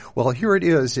Well, here it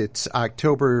is. It's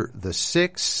October the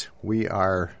 6th. We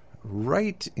are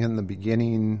right in the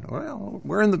beginning. Well,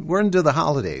 we're into the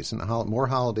holidays, and more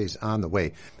holidays on the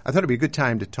way. I thought it'd be a good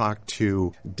time to talk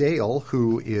to Dale,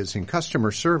 who is in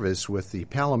customer service with the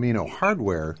Palomino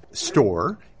Hardware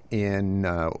store in,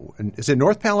 is it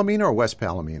North Palomino or West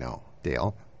Palomino,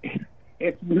 Dale?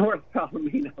 It's North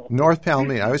Palomino. North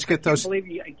Palomino. I always get those. I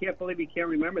can't believe you can't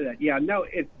remember that. Yeah, no,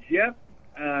 it's just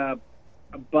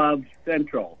above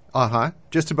Central.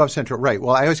 Just above Central, right?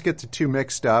 Well, I always get the two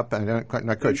mixed up. I'm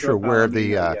not quite sure where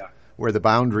the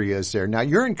boundary is there. Now,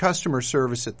 you're in customer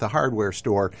service at the hardware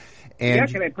store,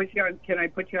 and Can I put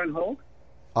you on hold?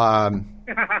 Hi,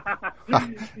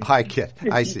 Kit.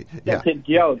 I see. Yeah, that's a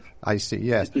joke. I see.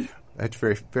 Yes, that's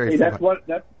very, very. Hey, that's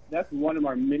one of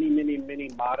our many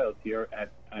mottos here at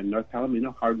North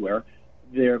Palomino Hardware.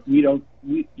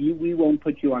 We won't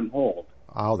put you on hold.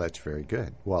 Oh, that's very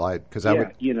good. Well, it says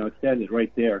it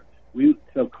right there.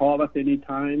 So call us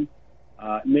anytime.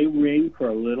 It may ring for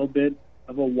a little bit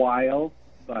of a while,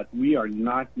 but we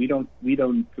don't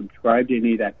subscribe to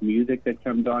any of that music that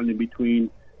comes on in between.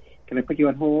 Can I put you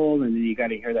on hold? And then you got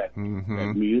to hear that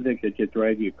music that just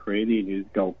drives you crazy, and you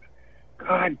just go,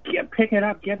 God, pick it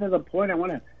up, get to the point. I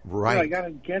want to. Right. I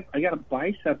gotta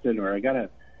buy something, or I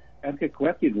gotta ask a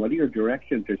question. What are your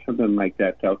directions, or something like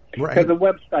that? So, because the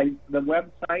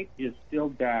website is still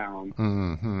down.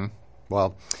 Mm-hmm.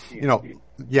 Well,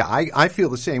 I feel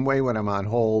the same way when I'm on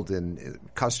hold and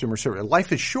customer service.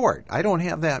 Life is short. I don't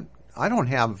have that. I don't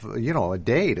have a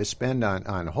day to spend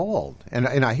on hold. And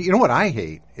I, what I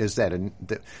hate is that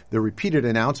the repeated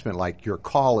announcement, like, your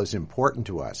call is important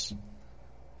to us.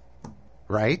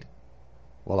 Right?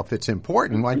 Well, if it's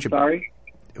important, why don't you? Sorry.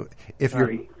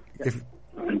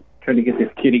 I'm trying to get this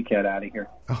kitty cat out of here.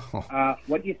 Oh.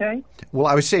 What do you say? Well,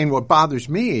 I was saying what bothers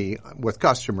me with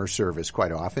customer service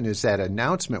quite often is that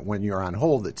announcement when you're on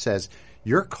hold that says,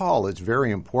 your call is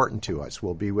very important to us.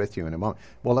 We'll be with you in a moment.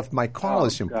 Well, if my call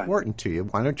is important to you,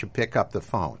 why don't you pick up the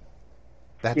phone?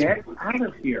 Get out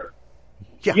of here.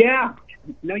 Yeah.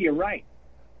 No, you're right.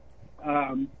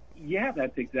 Yeah,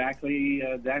 that's exactly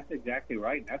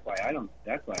right. That's why I don't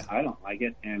like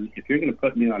it. And if you're going to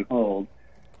put me on hold,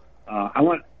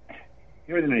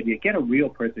 here's an idea. Get a real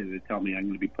person to tell me I'm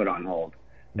going to be put on hold.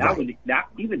 That would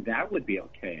be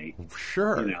okay.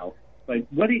 Sure. But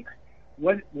what is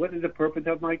the purpose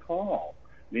of my call?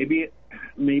 Maybe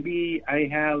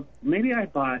I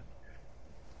bought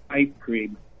ice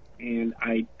cream and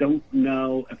I don't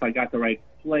know if I got the right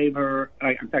flavor.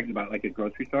 I'm talking about like a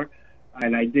grocery store.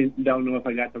 And I don't know if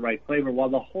I got the right flavor. Well,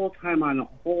 the whole time on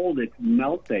hold, it's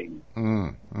melting.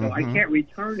 So I can't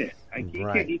return it.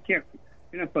 You're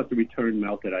not supposed to return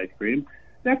melted ice cream.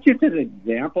 That's just an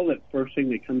example. That first thing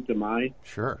that comes to my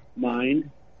mind.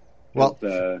 Well,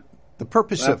 the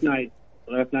purpose last night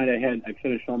I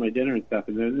finished all my dinner and stuff,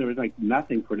 and there was like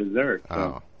nothing for dessert.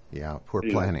 So, poor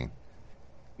planning.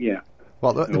 Yeah.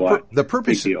 Well,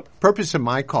 the purpose of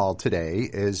my call today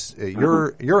is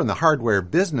you're in the hardware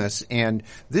business, and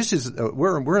this is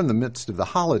we're in the midst of the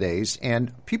holidays,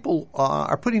 and people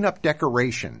are putting up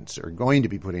decorations, or going to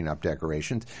be putting up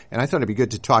decorations. And I thought it'd be good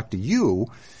to talk to you,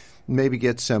 maybe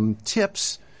get some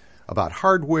tips about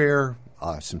hardware,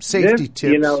 some safety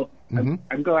tips.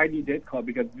 I'm glad you did call,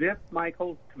 because this,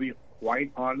 Michael, to be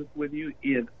quite honest with you,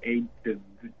 is the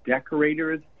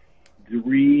decorator's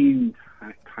dream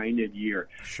kind of year.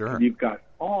 Sure. You've got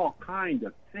all kinds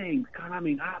of things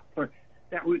coming up for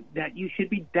that you should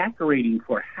be decorating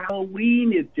for.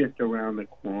 Halloween is just around the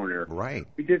corner. Right.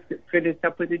 We just finished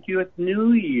up with the Jewish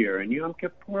New Year and Yom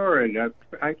Kippur, and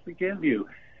I forgive you.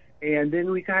 And then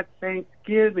we got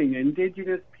Thanksgiving,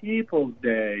 Indigenous Peoples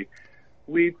Day.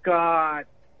 We've got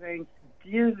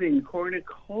Thanksgiving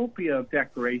cornucopia of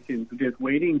decorations just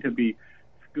waiting to be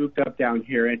scooped up down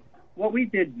here. And what we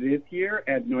did this year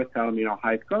at North Palomino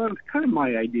High School, it was kind of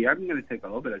my idea. I'm going to take a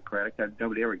little bit of credit because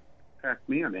nobody ever tapped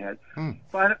me on the head.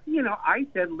 But, I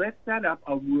said, let's set up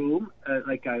a room,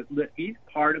 each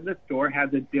part of the store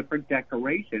has a different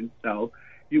decoration, so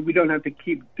we don't have to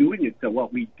keep doing it. So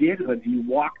what we did was you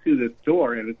walk through the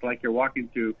store, and it's like you're walking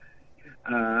through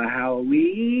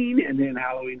Halloween, and then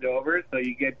Halloween's over, so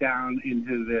you get down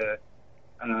into the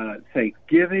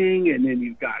Thanksgiving, and then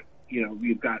you've got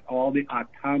all the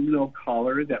autumnal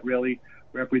colors that really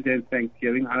represent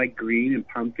Thanksgiving. I like green and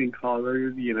pumpkin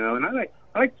colors, and I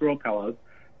like throw pillows.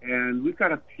 And we've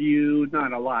got a few,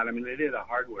 not a lot. I mean, it is a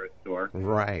hardware store,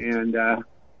 right? And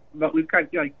but we've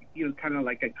got kind of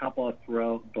like a couple of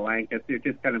throw blankets. They're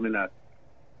just kind of in a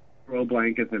throw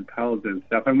blankets and pillows and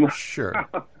stuff. And sure.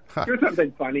 Here's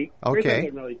something funny. Okay. Here's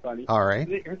something really funny. All right.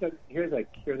 Here's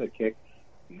a kick.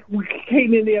 we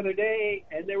came in the other day,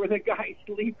 and there was a guy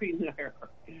sleeping there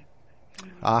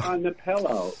on the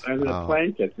pillow and the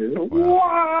blankets.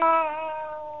 Wow!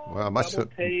 Well, must double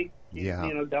have, take.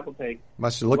 Yeah, double take.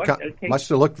 Must have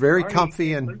looked very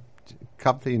comfy and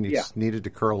you just needed to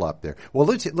curl up there. Well,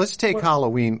 let's take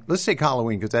Halloween. Let's take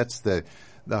Halloween because that's the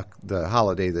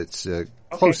holiday that's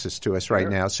closest to us right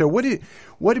now. So what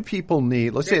do people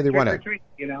need? Let's say they want to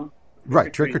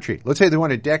trick or treat. Let's say they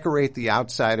want to decorate the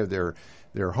outside of their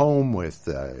home with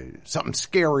something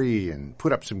scary and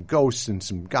put up some ghosts and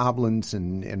some goblins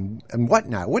and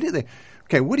whatnot. What do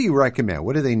you recommend?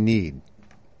 What do they need?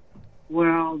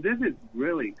 Well, this is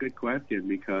really a good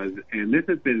question and this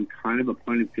has been kind of a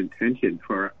point of contention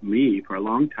for me for a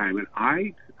long time, and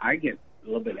I get a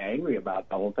little bit angry about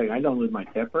the whole thing. I don't lose my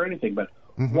temper or anything, but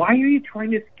why are you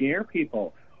trying to scare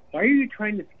people? Why are you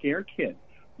trying to scare kids?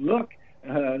 Look,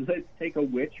 let's take a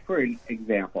witch for an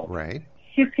example. Right.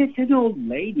 She's just an old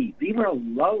lady. Leave her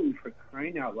alone, for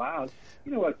crying out loud.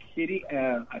 A kitty,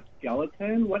 a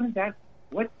skeleton. What is that?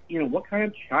 What kind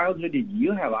of childhood did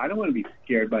you have? I don't want to be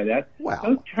scared by that. Wow.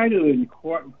 Don't try to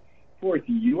enforce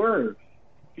your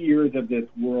fears of this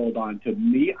world onto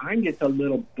me. I'm just a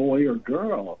little boy or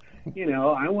girl.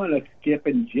 I want to skip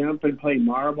and jump and play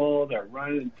marbles or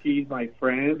run and tease my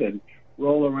friend and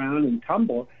roll around and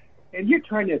tumble. And you're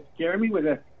trying to scare me with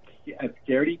a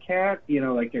scaredy cat,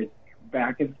 like their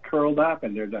back is curled up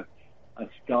and there's a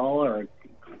skull or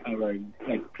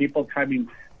like people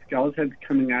skeletons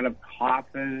coming out of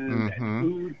coffins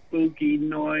and spooky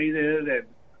noises and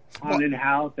haunted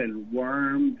house and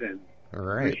worms and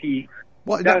right.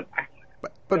 Well,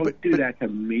 don't do that to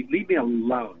me. Leave me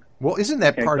alone. Well, isn't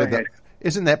that part of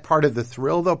the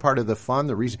thrill, though? Part of the fun.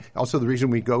 The reason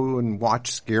we go and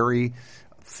watch scary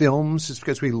films is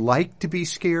because we like to be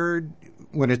scared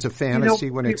when it's a fantasy,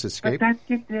 when it's escape. But that's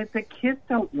just the kids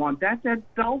don't want that. The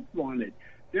adults want it.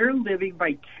 They're living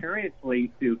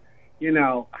vicariously through.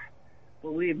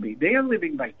 Believe me, they are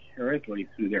living vicariously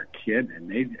through their kids,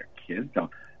 and their kids don't.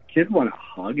 Kids want to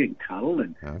hug and cuddle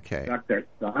and suck their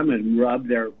thumb and rub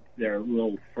their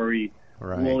little furry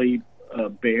woolly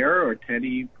bear or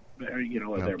teddy,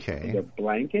 their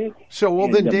blanket. So,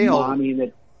 then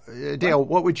Dale,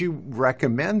 what would you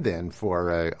recommend then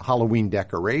for Halloween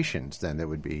decorations? Then that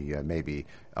would be maybe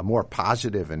a more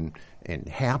positive and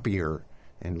happier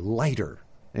and lighter.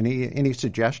 Any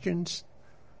suggestions?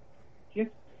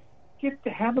 Just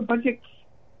to have a bunch of,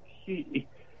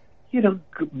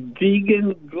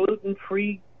 vegan,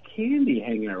 gluten-free candy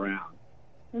hanging around,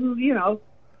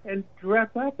 and dress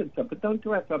up and stuff. But don't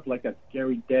dress up like a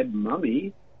scary dead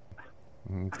mummy.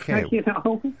 Okay.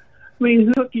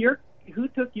 Who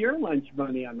took your lunch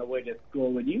money on the way to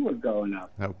school when you were growing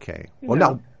up? Okay.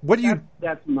 Now, what do you?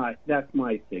 That's my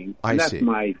thing. That's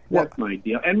my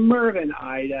deal. And Merv and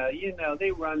Ida,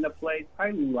 they run the place. I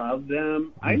love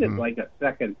them. Ida's like a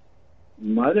second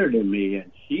mother to me,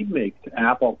 and she makes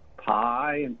apple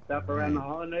pie and stuff around the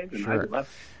holidays, and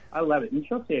I love it. And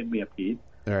she'll save me a piece.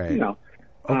 All right.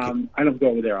 I don't go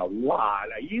over there a lot.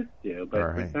 I used to, but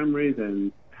for some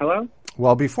reason. Hello?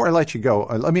 Well, before I let you go,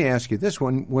 let me ask you this.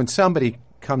 When somebody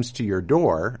comes to your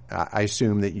door, I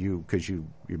assume that because you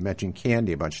mentioned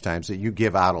candy a bunch of times, that you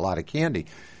give out a lot of candy.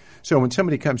 So when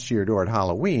somebody comes to your door at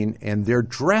Halloween and they're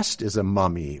dressed as a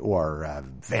mummy or a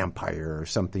vampire or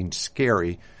something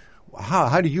scary,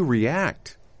 how do you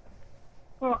react?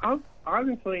 Well,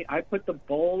 honestly, I put the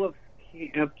bowl of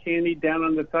candy down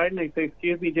on the side and I say,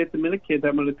 "Excuse me just a minute, kids.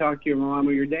 I'm going to talk to your mom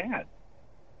or your dad."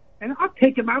 And I'll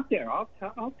take him out there. I'll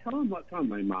tell him what's on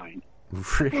my mind.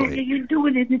 Really? Oh, you're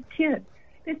doing it as a kid.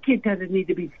 That kid doesn't need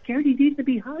to be scared. He needs to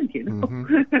be hugged, And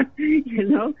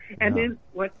then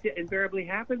what invariably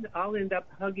happens, I'll end up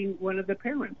hugging one of the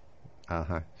parents.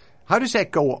 How does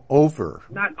that go over?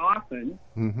 Not often,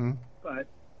 but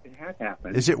it has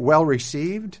happened. Is it well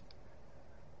received?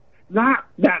 Not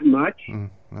that much.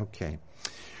 Okay.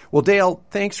 Well, Dale,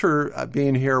 thanks for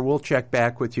being here. We'll check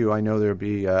back with you. I know there'll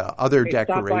be other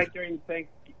decorations. Stop by during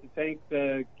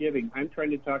Thanksgiving. I'm trying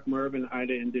to talk Merv and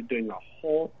Ida into doing a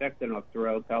whole section of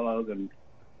throw pillows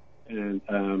and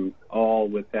all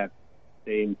with that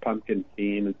same pumpkin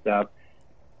theme and stuff.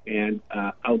 And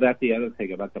that's the other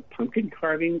thing about the pumpkin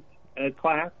carving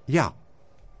class. Yeah,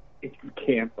 it's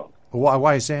canceled.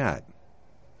 Why is that?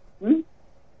 Too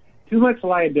much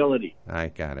liability. I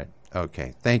got it.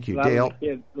 Okay, thank you, Dale.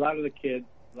 A lot of the kids.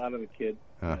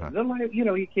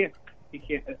 You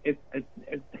can't. It's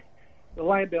the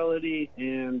liability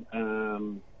and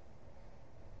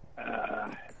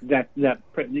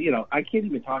I can't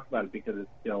even talk about it because it's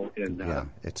still in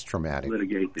it's traumatic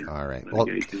litigation. All right.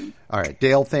 Litigation. Well, all right,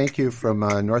 Dale. Thank you from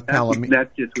North Palomino.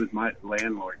 That's just with my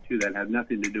landlord too. That has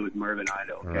nothing to do with Mervyn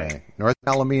Idaho. Okay? Right. North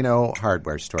Palomino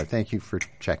Hardware Store. Thank you for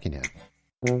checking in.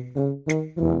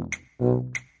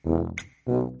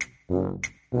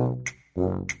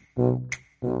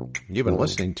 You've been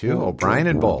listening to O'Brien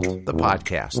and Bolt, the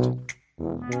podcast.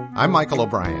 I'm Michael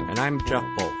O'Brien. And I'm Jeff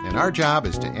Bolt. And our job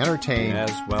is to entertain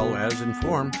as well as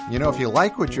inform. You know, if you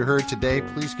like what you heard today,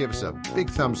 please give us a big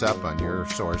thumbs up on your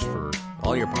source for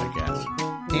all your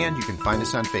podcasts. And you can find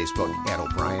us on Facebook at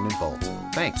O'Brien and Bolt.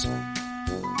 Thanks.